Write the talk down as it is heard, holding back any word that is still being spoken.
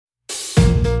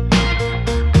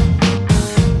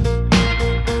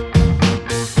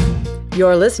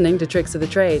You're listening to Tricks of the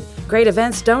Trade. Great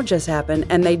events don't just happen,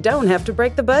 and they don't have to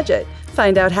break the budget.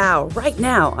 Find out how right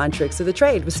now on Tricks of the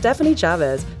Trade with Stephanie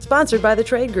Chavez, sponsored by the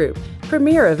Trade Group.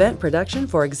 Premier event production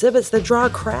for exhibits that draw a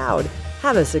crowd.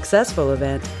 Have a successful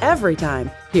event every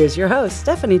time. Here's your host,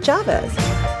 Stephanie Chavez.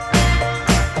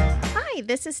 Hi,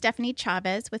 this is Stephanie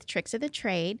Chavez with Tricks of the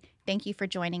Trade. Thank you for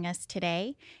joining us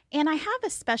today. And I have a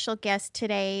special guest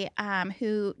today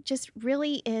who just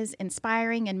really is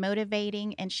inspiring and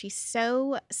motivating, and she's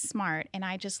so smart, and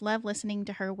I just love listening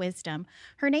to her wisdom.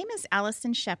 Her name is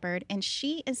Allison Shepard, and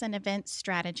she is an event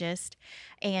strategist,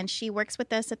 and she works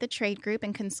with us at the Trade Group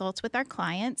and consults with our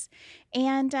clients.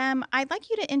 And I'd like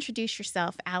you to introduce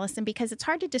yourself, Allison, because it's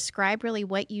hard to describe really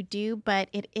what you do, but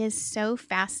it is so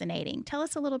fascinating. Tell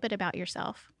us a little bit about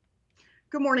yourself.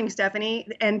 Good morning, Stephanie,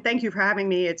 and thank you for having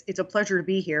me. It's a pleasure to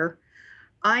be here.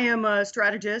 I am a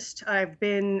strategist. I've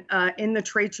been in the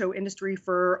trade show industry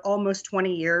for almost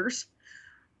 20 years.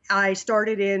 I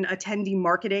started in attendee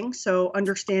marketing, so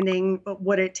understanding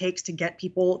what it takes to get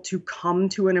people to come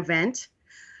to an event.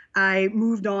 I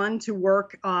moved on to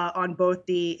work on both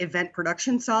the event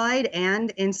production side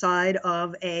and inside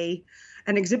of an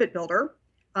exhibit builder,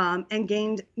 and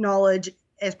gained knowledge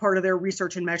as part of their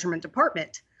research and measurement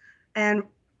department. And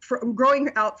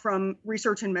growing out from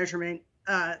research and measurement,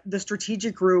 the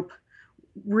strategic group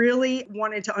really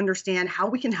wanted to understand how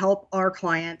we can help our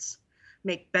clients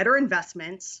make better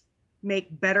investments,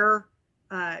 make better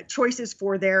choices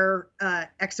for their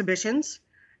exhibitions,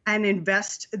 and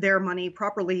invest their money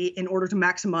properly in order to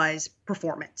maximize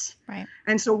performance. Right.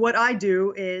 And so what I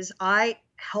do is I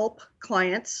help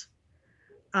clients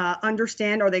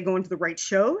understand, are they going to the right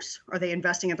shows? Are they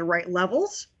investing at the right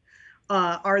levels?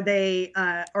 Are they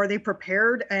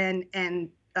prepared and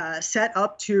set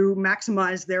up to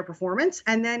maximize their performance?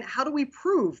 And then how do we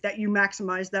prove that you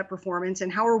maximize that performance?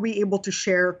 And how are we able to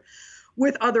share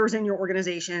with others in your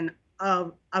organization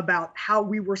about how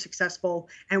we were successful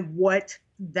and what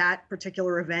that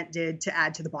particular event did to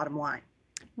add to the bottom line?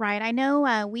 Right. I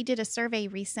know we did a survey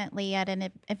recently at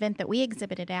an event that we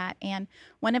exhibited at, and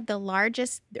one of the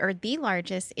largest or the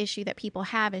largest issue that people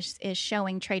have is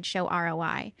showing trade show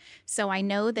ROI. So I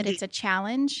know that it's a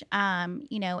challenge,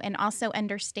 and also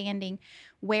understanding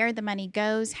where the money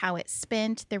goes, how it's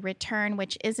spent, the return,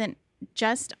 which isn't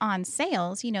just on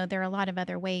sales. There are a lot of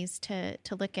other ways to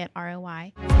look at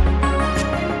ROI.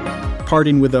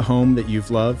 Parting with a home that you've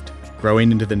loved,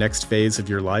 growing into the next phase of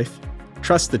your life?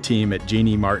 Trust the team at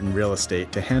Jeannie Martin Real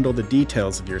Estate to handle the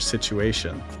details of your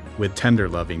situation with tender,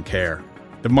 loving care.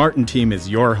 The Martin team is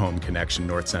your home connection,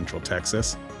 North Central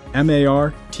Texas.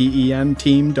 MARTEN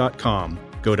team.com.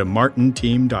 Go to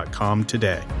martinteam.com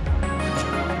today.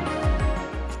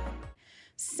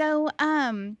 So,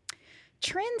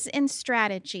 trends in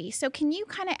strategy. So can you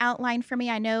kind of outline for me?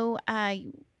 I know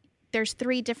there's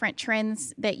 3 different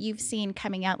trends that you've seen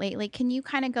coming out lately. Can you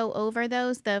kind of go over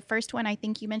those? The first one I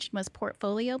think you mentioned was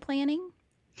portfolio planning.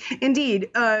 Indeed.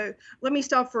 Let me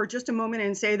stop for just a moment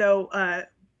and say, though,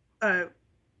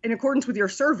 in accordance with your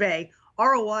survey,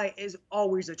 ROI is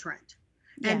always a trend.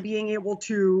 Yeah. And being able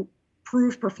to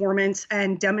prove performance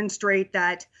and demonstrate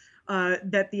that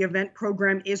the event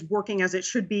program is working as it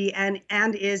should be and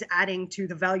is adding to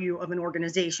the value of an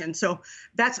organization. So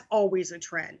that's always a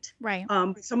trend. Right.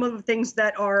 Some of the things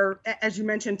that are, as you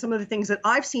mentioned, some of the things that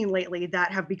I've seen lately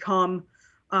that have become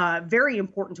very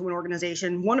important to an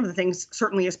organization. One of the things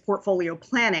certainly is portfolio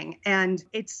planning, and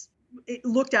it's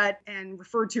looked at and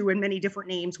referred to in many different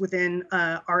names within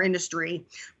our industry.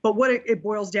 But what it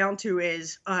boils down to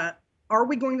is, are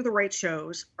we going to the right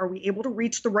shows? Are we able to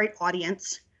reach the right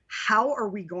audience? How are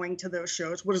we going to those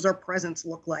shows? What does our presence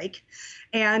look like?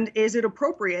 And is it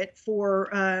appropriate for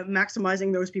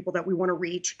maximizing those people that we want to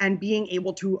reach and being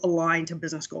able to align to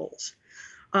business goals?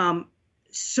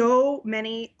 So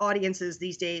many audiences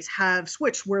these days have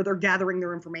switched where they're gathering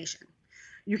their information.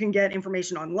 You can get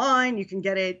information online. You can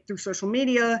get it through social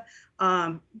media,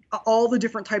 all the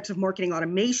different types of marketing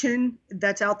automation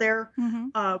that's out there.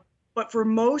 Mm-hmm. But for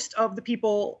most of the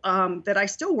people that I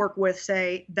still work with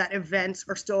say that events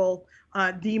are still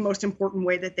the most important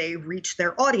way that they reach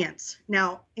their audience.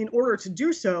 Now, in order to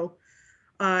do so,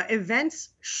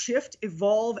 events shift,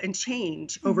 evolve, and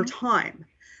change over time.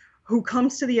 Who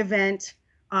comes to the event,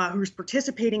 who's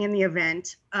participating in the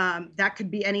event, that could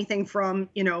be anything from,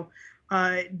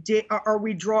 are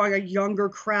we drawing a younger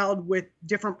crowd with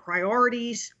different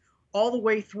priorities, all the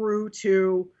way through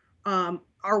to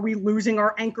are we losing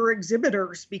our anchor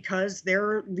exhibitors because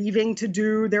they're leaving to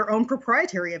do their own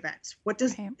proprietary events?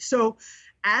 So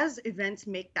as events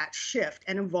make that shift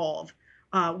and evolve,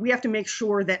 we have to make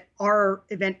sure that our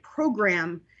event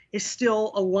program is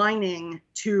still aligning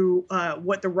to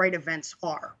what the right events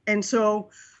are. And so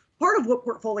part of what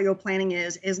portfolio planning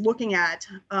is looking at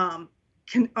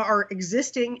our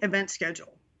existing event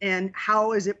schedule and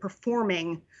how is it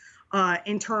performing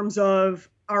in terms of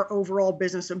our overall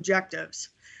business objectives.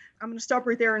 I'm going to stop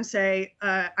right there and say,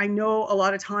 I know a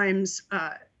lot of times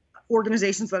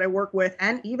organizations that I work with,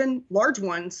 and even large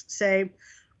ones, say,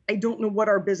 I don't know what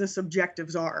our business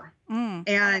objectives are.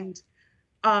 And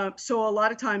so a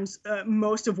lot of times,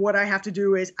 most of what I have to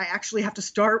do is I actually have to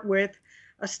start with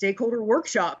a stakeholder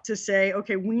workshop to say,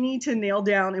 okay, we need to nail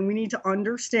down and we need to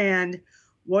understand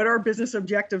what our business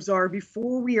objectives are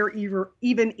before we are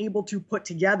even able to put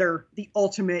together the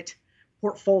ultimate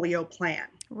portfolio plan.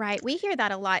 Right. We hear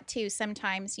that a lot too.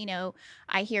 Sometimes,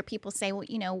 I hear people say,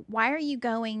 well, why are you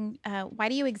going, why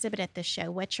do you exhibit at this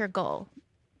show? What's your goal?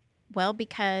 Well,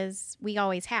 because we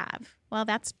always have. Well,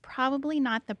 that's probably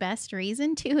not the best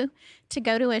reason to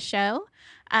go to a show.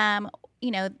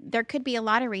 There could be a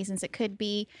lot of reasons. It could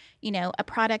be, a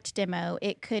product demo.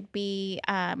 It could be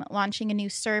launching a new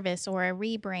service or a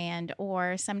rebrand,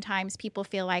 or sometimes people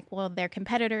feel like, well, their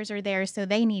competitors are there, so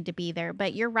they need to be there.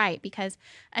 But you're right, because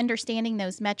understanding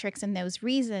those metrics and those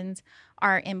reasons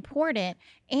are important.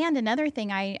 And another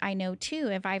thing I know too,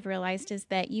 if I've realized, is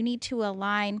that you need to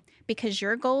align, because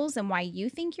your goals and why you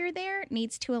think you're there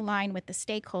needs to align with the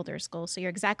stakeholders' goals. So you're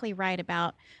exactly right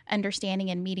about understanding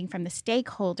and meeting from the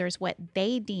stakeholders what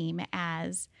they deem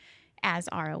as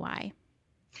ROI.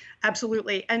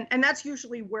 Absolutely. And that's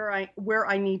usually where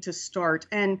I need to start.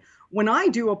 And when I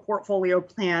do a portfolio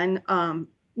plan,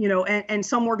 and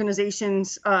some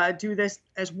organizations do this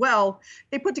as well,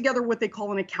 they put together what they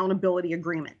call an accountability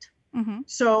agreement. Mm-hmm.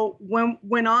 So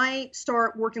when I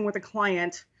start working with a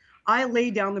client, I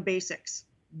lay down the basics.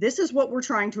 This is what we're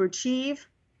trying to achieve.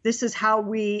 This is how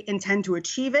we intend to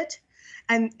achieve it.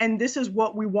 And this is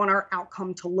what we want our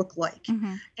outcome to look like.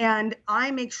 Mm-hmm. And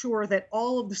I make sure that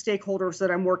all of the stakeholders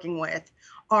that I'm working with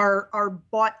are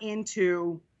bought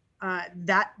into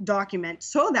that document,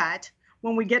 so that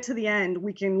when we get to the end,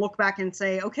 we can look back and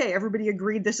say, okay, everybody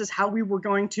agreed this is how we were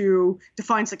going to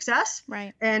define success.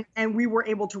 Right. And we were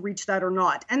able to reach that or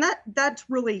not. And that's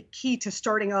really key to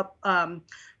starting up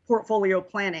portfolio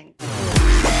planning.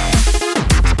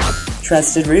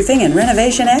 Trusted roofing and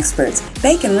renovation experts,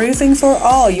 Bacon Roofing, for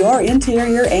all your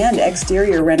interior and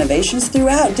exterior renovations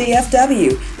throughout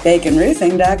DFW.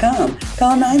 BaconRoofing.com.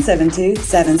 Call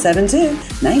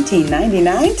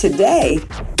 972-772-1999 today.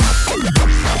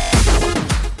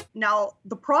 Now,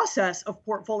 the process of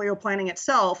portfolio planning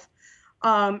itself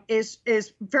is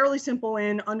fairly simple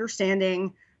in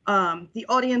understanding the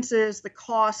audiences, the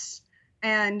costs,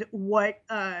 and what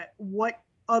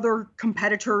other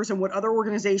competitors and what other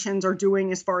organizations are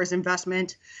doing as far as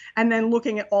investment, and then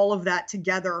looking at all of that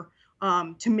together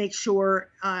to make sure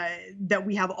that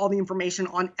we have all the information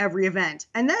on every event.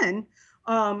 And then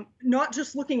not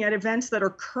just looking at events that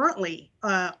are currently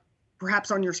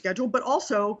perhaps on your schedule, but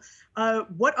also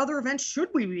what other events should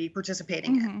we be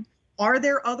participating mm-hmm. in? Are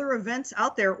there other events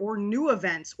out there, or new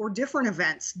events, or different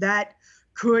events that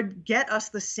could get us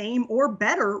the same or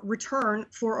better return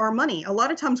for our money? A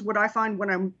lot of times what I find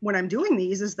when I'm doing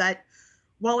these is that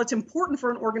while it's important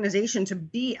for an organization to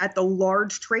be at the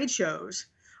large trade shows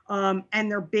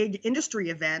and their big industry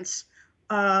events,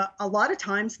 a lot of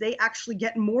times they actually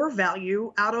get more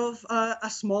value out of a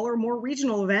smaller, more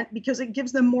regional event, because it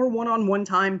gives them more one-on-one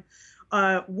time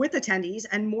with attendees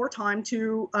and more time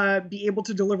to be able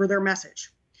to deliver their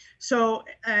message. So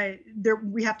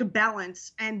we have to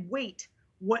balance and weight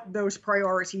what those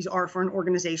priorities are for an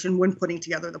organization when putting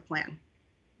together the plan.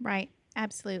 Right.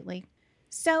 Absolutely.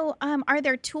 So are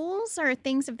there tools or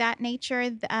things of that nature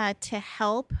to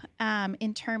help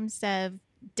in terms of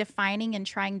defining and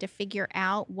trying to figure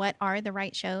out what are the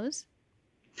right shows?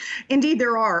 Indeed,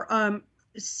 there are.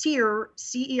 CEIR,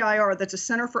 CEIR, that's a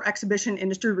Center for Exhibition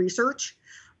Industry Research.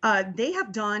 They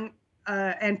have done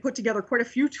and put together quite a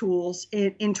few tools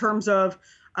in terms of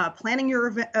planning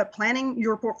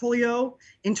your portfolio,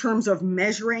 in terms of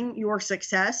measuring your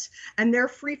success, and they're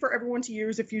free for everyone to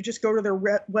use. If you just go to their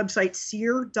website,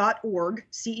 CEIR.org,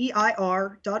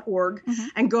 CEIR.org, mm-hmm.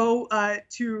 and go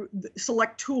to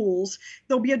select tools,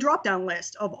 there'll be a drop-down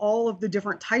list of all of the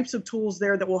different types of tools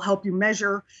there that will help you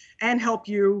measure and help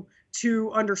you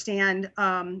to understand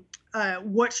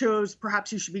what shows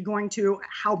perhaps you should be going to,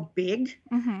 how big,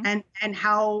 mm-hmm. and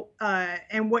how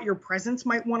and what your presence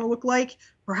might want to look like,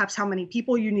 perhaps how many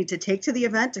people you need to take to the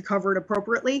event to cover it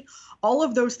appropriately. All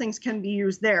of those things can be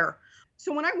used there.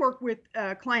 So when I work with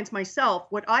clients myself,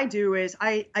 what I do is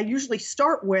I usually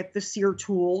start with the SEER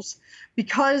tools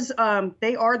because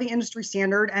they are the industry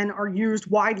standard and are used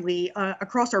widely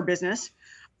across our business.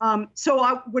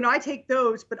 When I take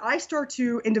those, but I start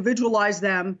to individualize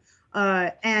them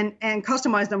and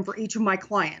customize them for each of my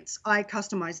clients. I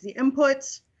customize the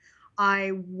inputs.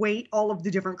 I weight all of the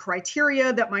different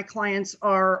criteria that my clients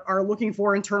are looking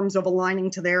for in terms of aligning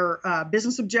to their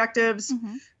business objectives.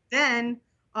 Mm-hmm. Then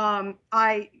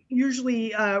I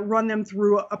usually run them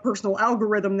through a personal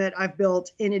algorithm that I've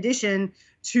built in addition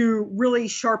to really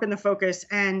sharpen the focus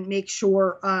and make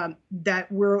sure that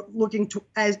we're looking to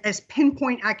as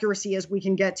pinpoint accuracy as we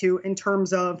can get to in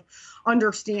terms of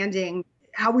understanding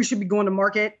how we should be going to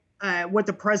market, what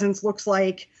the presence looks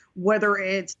like, whether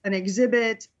it's an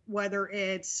exhibit, whether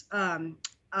it's an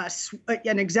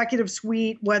executive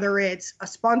suite, whether it's a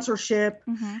sponsorship,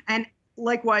 mm-hmm. and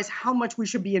likewise, how much we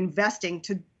should be investing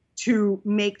to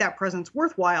make that presence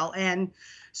worthwhile. And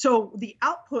so the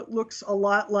output looks a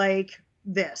lot like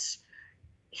this.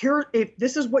 Here, if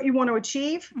this is what you want to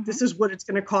achieve, mm-hmm. this is what it's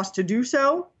going to cost to do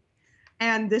so.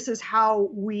 And this is how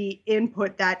we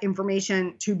input that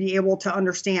information to be able to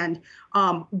understand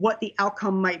what the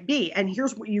outcome might be. And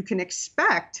here's what you can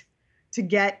expect to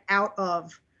get out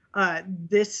of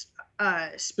this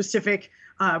specific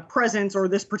presence or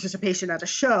this participation at a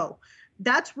show.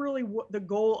 That's really what the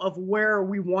goal of where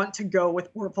we want to go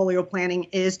with portfolio planning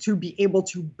is, to be able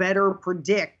to better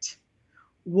predict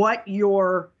what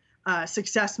your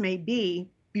success may be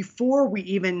before we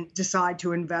even decide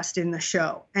to invest in the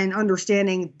show, and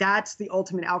understanding that's the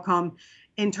ultimate outcome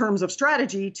in terms of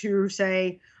strategy to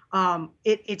say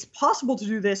it's possible to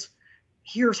do this.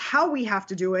 Here's how we have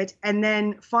to do it. And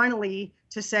then finally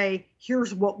to say,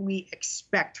 here's what we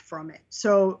expect from it.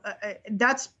 So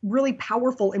that's really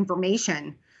powerful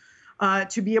information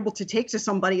to be able to take to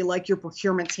somebody like your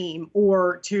procurement team,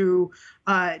 or to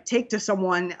take to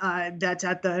someone that's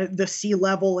at the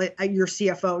C-level at your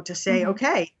CFO to say, mm-hmm.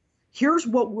 okay, here's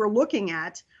what we're looking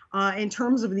at in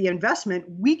terms of the investment.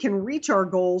 We can reach our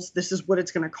goals. This is what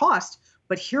it's going to cost.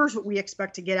 But here's what we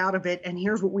expect to get out of it, and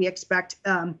here's what we expect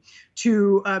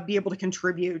to be able to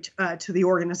contribute to the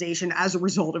organization as a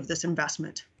result of this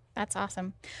investment. That's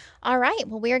awesome. All right.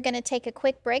 Well, we're going to take a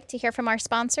quick break to hear from our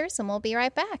sponsors, and we'll be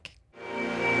right back.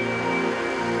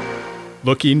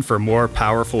 Looking for more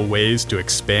powerful ways to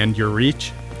expand your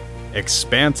reach?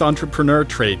 Expanse Entrepreneur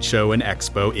Trade Show and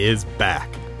Expo is back,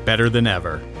 better than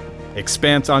ever.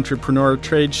 Expanse Entrepreneur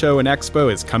Trade Show and Expo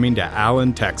is coming to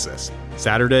Allen, Texas,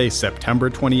 Saturday, September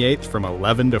 28th from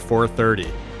 11 to 4:30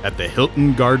 at the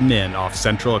Hilton Garden Inn off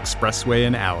Central Expressway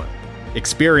in Allen.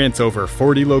 Experience over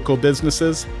 40 local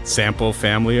businesses, sample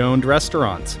family-owned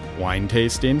restaurants, wine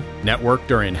tasting, network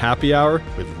during happy hour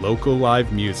with local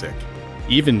live music.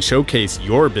 Even showcase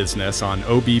your business on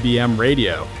OBBM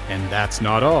radio. And that's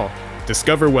not all.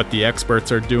 Discover what the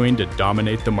experts are doing to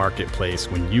dominate the marketplace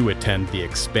when you attend the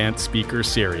Expanse Speaker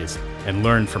Series, and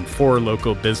learn from 4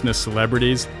 local business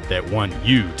celebrities that want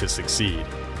you to succeed.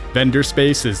 Vendor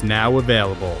space is now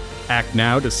available. Act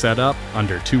now to set up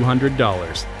under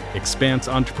 $200. Expanse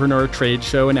Entrepreneur Trade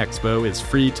Show and Expo is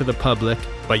free to the public,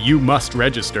 but you must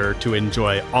register to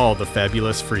enjoy all the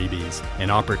fabulous freebies and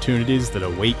opportunities that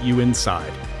await you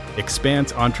inside.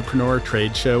 Expanse Entrepreneur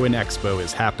Trade Show and Expo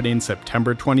is happening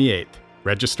September 28th.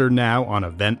 Register now on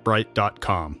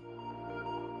Eventbrite.com.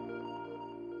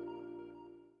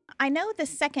 I know the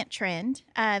second trend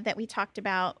that we talked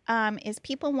about is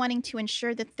people wanting to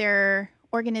ensure that their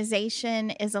organization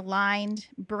is aligned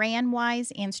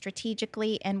brand-wise and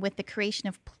strategically, and with the creation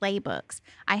of playbooks.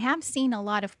 I have seen a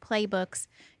lot of playbooks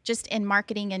just in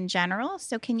marketing in general.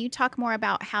 So can you talk more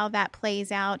about how that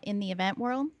plays out in the event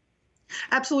world?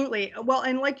 Absolutely. Well,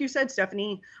 and like you said,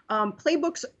 Stephanie,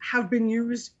 playbooks have been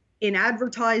used in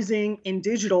advertising, in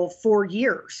digital for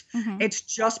years. Mm-hmm. It's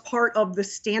just part of the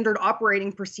standard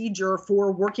operating procedure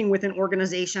for working with an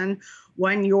organization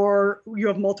when you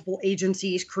have multiple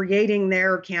agencies creating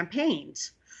their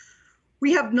campaigns.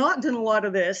 We have not done a lot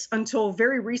of this until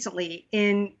very recently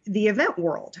in the event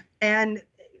world. And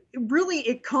really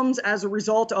it comes as a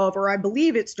result of, or I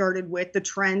believe it started with, the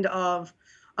trend of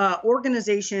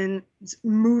organizations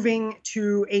moving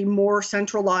to a more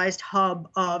centralized hub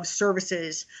of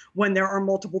services when there are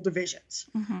multiple divisions.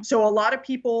 Mm-hmm. So a lot of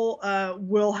people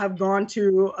will have gone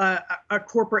to a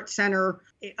corporate center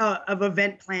of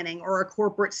event planning, or a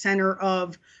corporate center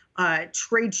of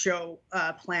trade show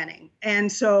planning.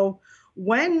 And so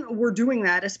when we're doing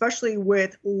that, especially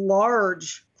with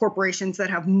large corporations that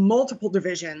have multiple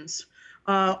divisions,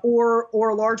 or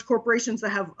large corporations that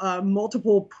have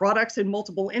multiple products in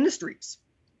multiple industries,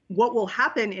 what will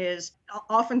happen is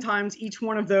oftentimes each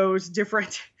one of those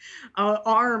different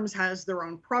arms has their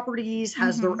own properties,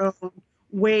 has their own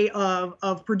way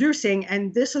of producing.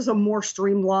 And this is a more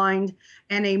streamlined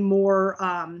and a more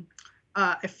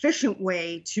efficient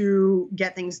way to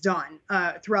get things done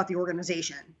throughout the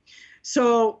organization.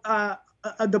 So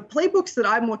the playbooks that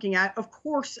I'm looking at, of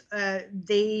course,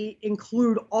 they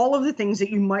include all of the things that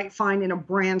you might find in a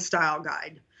brand style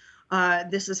guide.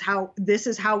 This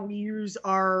is how we use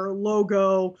our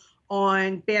logo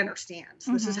on banner stands.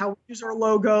 This is how we use our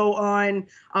logo on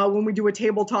when we do a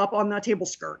tabletop on the table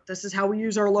skirt. This is how we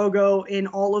use our logo in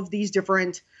all of these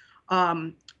different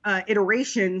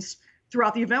iterations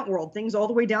throughout the event world. Things all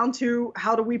the way down to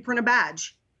how do we print a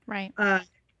badge. Right.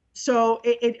 So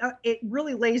it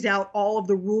really lays out all of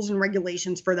the rules and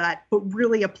regulations for that, but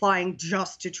really applying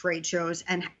just to trade shows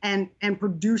and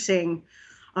producing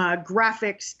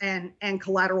graphics and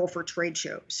collateral for trade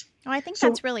shows. Oh, I think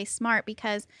that's really smart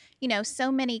because,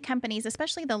 so many companies,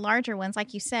 especially the larger ones,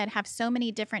 like you said, have so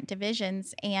many different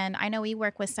divisions. And I know we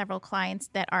work with several clients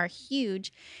that are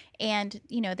huge and,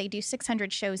 they do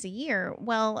 600 shows a year.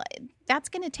 Well, that's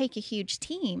going to take a huge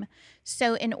team.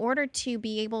 So in order to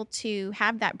be able to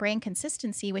have that brand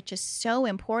consistency, which is so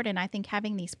important, I think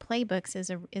having these playbooks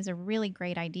is a really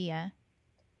great idea.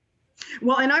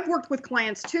 Well, and I've worked with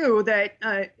clients too that,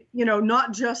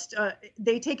 not just,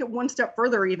 they take it one step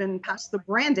further, even past the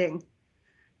branding.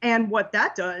 And what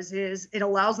that does is it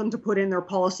allows them to put in their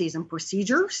policies and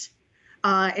procedures.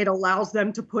 It allows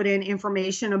them to put in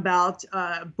information about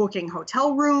booking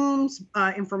hotel rooms,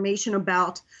 information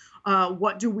about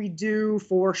what do we do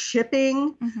for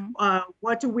shipping?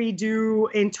 What do we do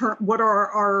what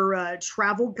are our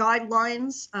travel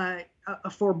guidelines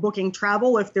for booking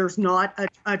travel if there's not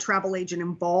a travel agent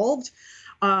involved?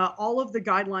 All of the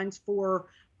guidelines for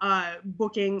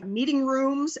booking meeting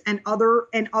rooms and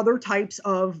other types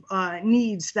of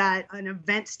needs that an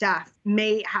event staff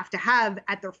may have to have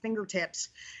at their fingertips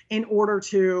in order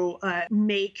to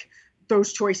make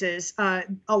those choices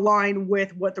align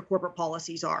with what the corporate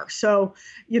policies are. So,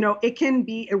 it can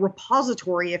be a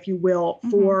repository, if you will,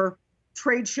 for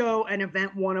trade show and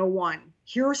event 101.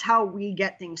 Here's how we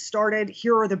get things started.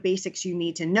 Here are the basics you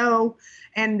need to know.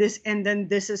 And then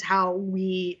this is how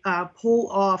we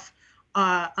pull off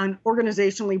an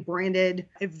organizationally branded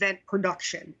event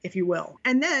production, if you will.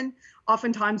 And then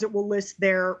oftentimes it will list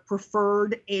their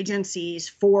preferred agencies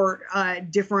for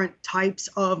different types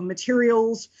of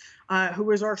materials.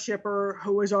 Who is our shipper?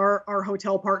 Who is our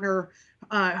hotel partner?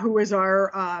 Who is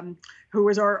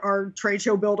our trade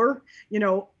show builder?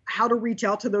 How to reach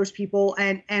out to those people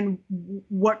and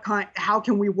how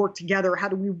can we work together? How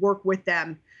do we work with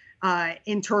them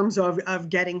in terms of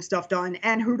getting stuff done,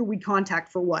 and who do we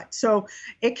contact for what? So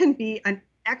it can be an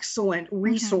excellent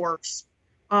resource.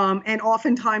 And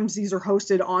oftentimes these are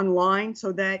hosted online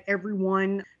so that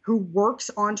everyone who works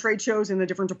on trade shows in the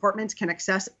different departments can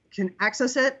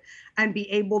access it and be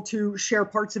able to share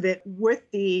parts of it with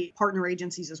the partner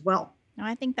agencies as well. No,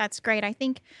 I think that's great. I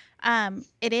think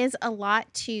it is a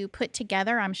lot to put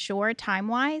together, I'm sure,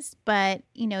 time-wise, but,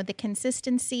 the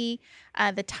consistency,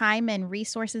 the time and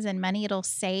resources and money it'll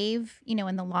save,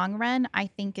 in the long run, I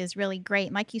think is really great.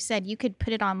 And like you said, you could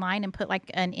put it online and put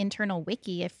like an internal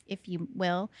wiki, if you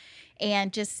will,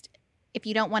 and just, if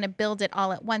you don't want to build it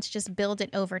all at once, just build it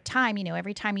over time.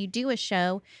 Every time you do a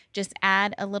show, just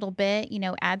add a little bit,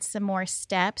 add some more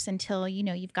steps until,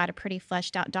 you've got a pretty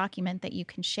fleshed out document that you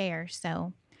can share.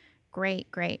 So great.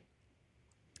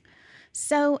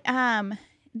 So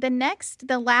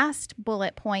the last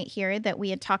bullet point here that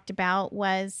we had talked about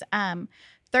was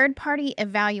third-party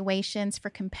evaluations for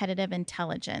competitive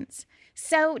intelligence.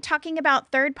 So talking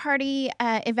about third-party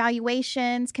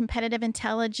evaluations, competitive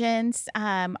intelligence,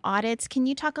 audits, can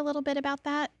you talk a little bit about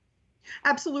that?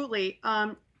 Absolutely.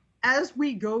 As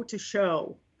we go to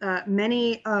show,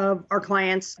 many of our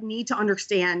clients need to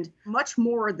understand much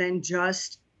more than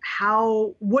just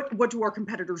what do our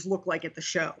competitors look like at the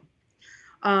show.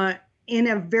 In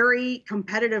a very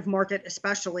competitive market,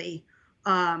 especially,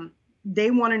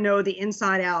 they want to know the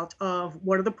inside out of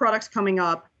what are the products coming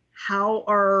up, how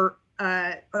are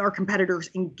our competitors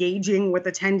engaging with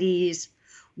attendees,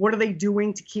 what are they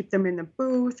doing to keep them in the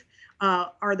booth,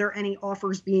 are there any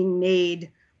offers being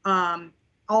made,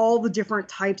 all the different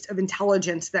types of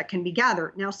intelligence that can be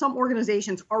gathered. Now, some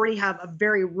organizations already have a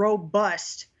very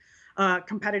robust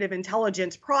competitive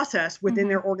intelligence process within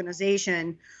their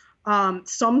organization.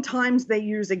 Sometimes they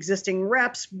use existing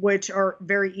reps, which are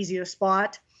very easy to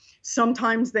spot.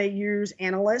 Sometimes they use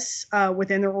analysts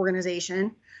within their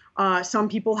organization. Some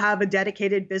people have a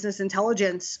dedicated business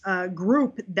intelligence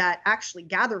group that actually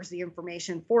gathers the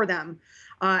information for them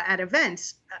at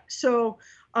events. So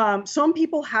some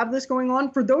people have this going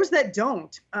on. For those that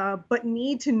don't, but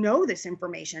need to know this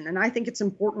information, and I think it's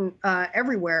important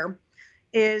everywhere,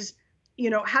 is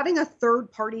having a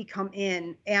third party come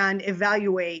in and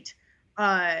evaluate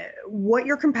what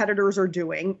your competitors are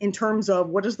doing in terms of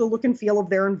what is the look and feel of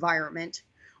their environment,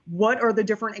 what are the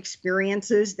different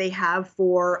experiences they have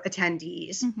for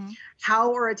attendees,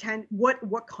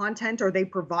 what content are they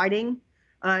providing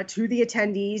to the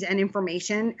attendees and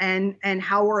information, and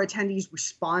how are attendees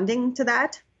responding to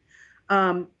that?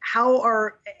 How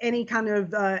are any kind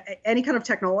of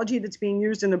technology that's being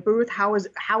used in the booth? How is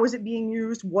it being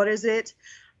used? What is it?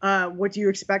 What do you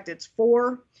expect it's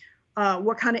for?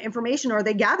 What kind of information are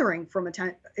they gathering from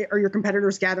are your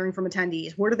competitors gathering from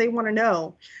attendees? What do they want to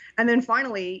know? And then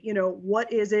finally,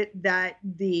 what is it that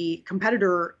the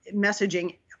competitor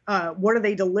messaging? What are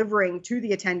they delivering to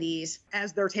the attendees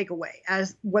as their takeaway,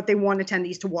 as what they want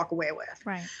attendees to walk away with?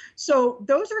 Right. So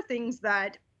those are things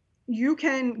that you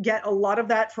can get a lot of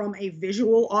that from a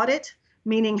visual audit,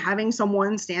 meaning having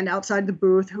someone stand outside the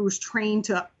booth who's trained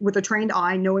with a trained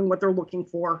eye, knowing what they're looking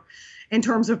for in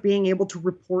terms of being able to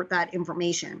report that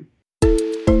information.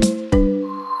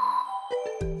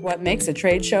 What makes a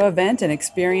trade show event an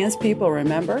experience people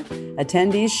remember?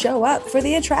 Attendees show up for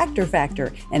the attractor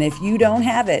factor, and if you don't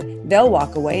have it, they'll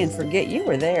walk away and forget you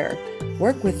were there.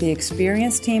 Work with the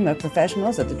experienced team of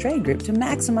professionals at the Trade Group to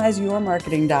maximize your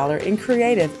marketing dollar in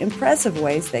creative, impressive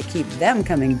ways that keep them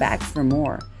coming back for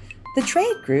more. The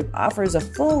Trade Group offers a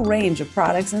full range of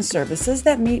products and services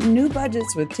that meet new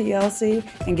budgets with TLC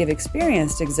and give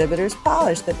experienced exhibitors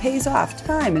polish that pays off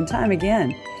time and time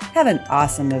again. Have an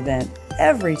awesome event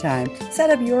every time. Set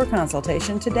up your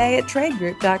consultation today at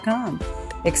tradegroup.com.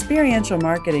 Experiential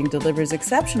marketing delivers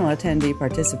exceptional attendee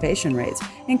participation rates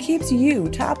and keeps you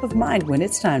top of mind when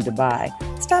it's time to buy.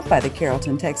 Stop by the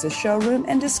Carrollton, Texas showroom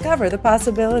and discover the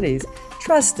possibilities.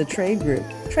 Trust the Trade Group.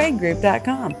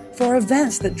 Tradegroup.com for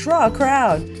events that draw a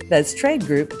crowd. That's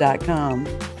tradegroup.com.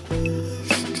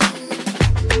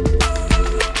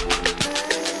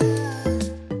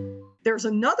 There's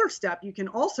another step you can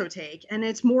also take, and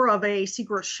it's more of a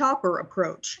secret shopper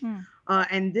approach.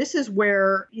 And this is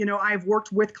where, I've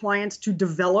worked with clients to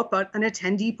develop an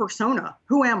attendee persona.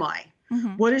 Who am I?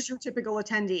 What is your typical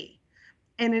attendee?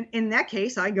 And in that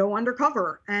case, I go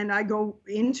undercover and I go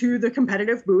into the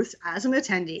competitive booths as an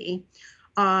attendee.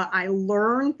 I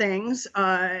learn things,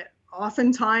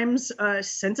 oftentimes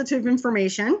sensitive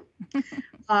information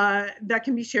that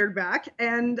can be shared back,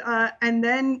 and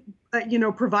then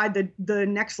provide the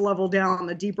next level down,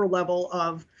 the deeper level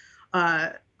of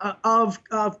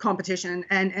competition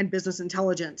and business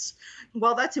intelligence.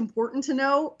 While that's important to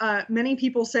know, many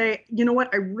people say, you know what,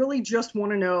 I really just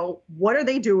want to know, what are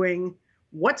they doing?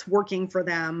 What's working for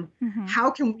them?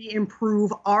 How can we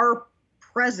improve our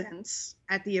presence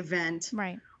at the event?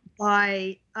 Right.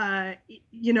 By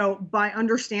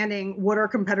understanding what our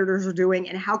competitors are doing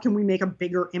and how can we make a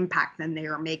bigger impact than they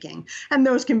are making. And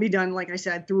those can be done, like I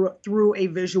said, through a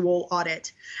visual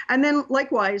audit. And then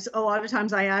likewise, a lot of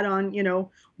times I add on,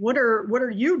 what are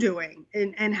you doing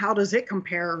and how does it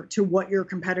compare to what your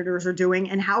competitors are doing?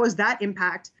 And how is that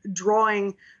impact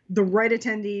drawing the right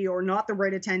attendee or not the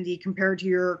right attendee compared to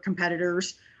your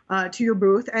competitors to your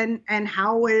booth? And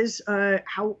how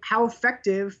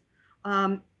effective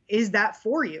is that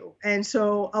for you? And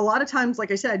so a lot of times,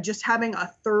 like I said, just having a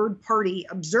third party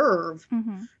observe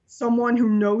someone who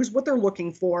knows what they're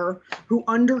looking for, who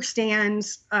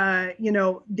understands,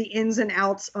 the ins and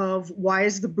outs of why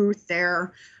is the booth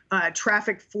there,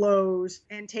 traffic flows,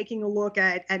 and taking a look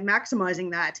at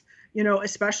maximizing that.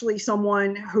 Especially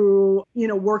someone who,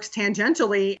 works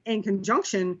tangentially in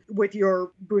conjunction with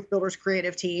your booth builders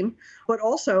creative team, but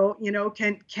also,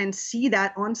 can see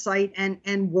that on site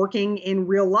and working in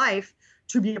real life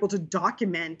to be able to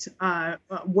document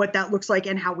what that looks like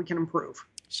and how we can improve.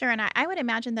 Sure. And I would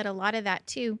imagine that a lot of that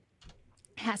too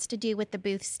has to do with the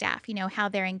booth staff, how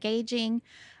they're engaging,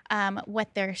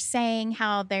 what they're saying,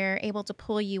 how they're able to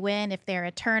pull you in, if they're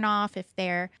a turnoff, if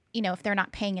they're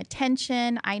not paying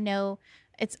attention. I know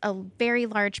it's a very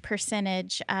large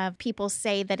percentage of people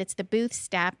say that it's the booth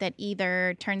staff that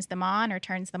either turns them on or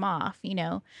turns them off,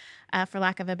 for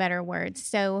lack of a better word.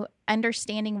 So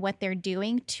understanding what they're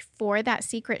doing for that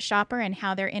secret shopper and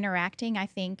how they're interacting, I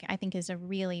think is a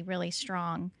really, really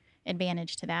strong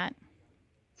advantage to that.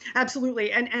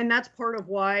 Absolutely. And that's part of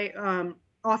why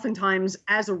oftentimes,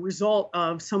 as a result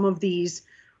of some of these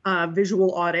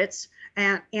visual audits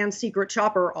and secret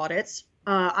shopper audits,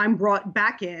 I'm brought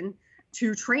back in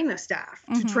to train the staff,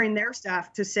 to train their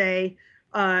staff to say,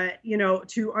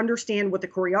 to understand what the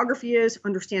choreography is,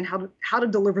 understand how to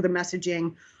deliver the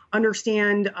messaging,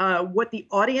 understand what the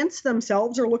audience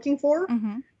themselves are looking for,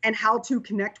 and how to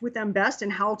connect with them best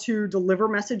and how to deliver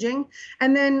messaging.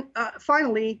 And then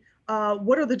finally,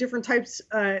 what are the different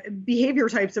behavior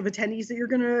types of attendees that you're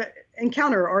going to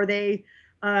encounter? Are they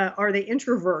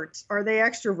introverts? Are they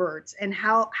extroverts? And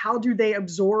how do they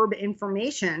absorb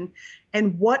information?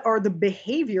 And what are the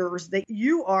behaviors that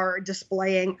you are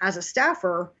displaying as a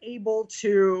staffer able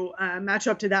to match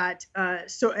up to that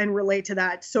and relate to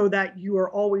that so that you are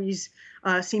always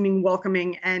seeming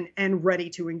welcoming and ready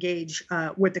to engage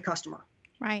with the customer?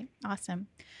 Right. Awesome.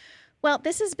 Well,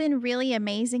 this has been really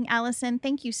amazing, Allison.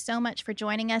 Thank you so much for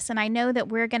joining us. And I know that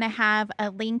we're going to have a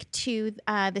link to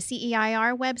the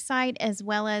CEIR website as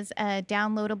well as a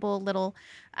downloadable little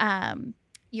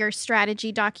your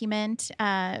strategy document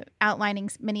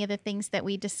outlining many of the things that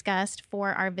we discussed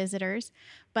for our visitors.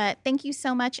 But thank you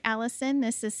so much, Allison.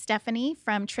 This is Stephanie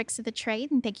from Tricks of the Trade,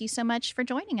 and thank you so much for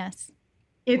joining us.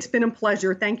 It's been a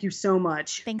pleasure. Thank you so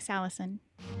much. Thanks, Allison.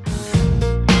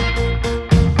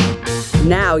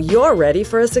 Now you're ready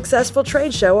for a successful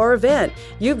trade show or event.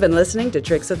 You've been listening to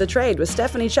Tricks of the Trade with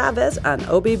Stephanie Chavez on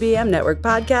OBBM Network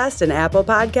Podcast and Apple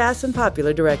Podcasts and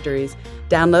popular directories.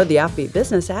 Download the Offbeat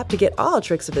Business app to get all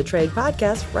Tricks of the Trade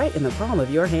podcasts right in the palm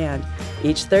of your hand.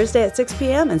 Each Thursday at 6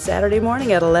 p.m. and Saturday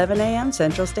morning at 11 a.m.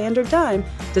 Central Standard Time,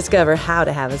 discover how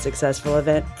to have a successful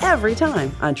event every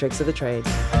time on Tricks of the Trade.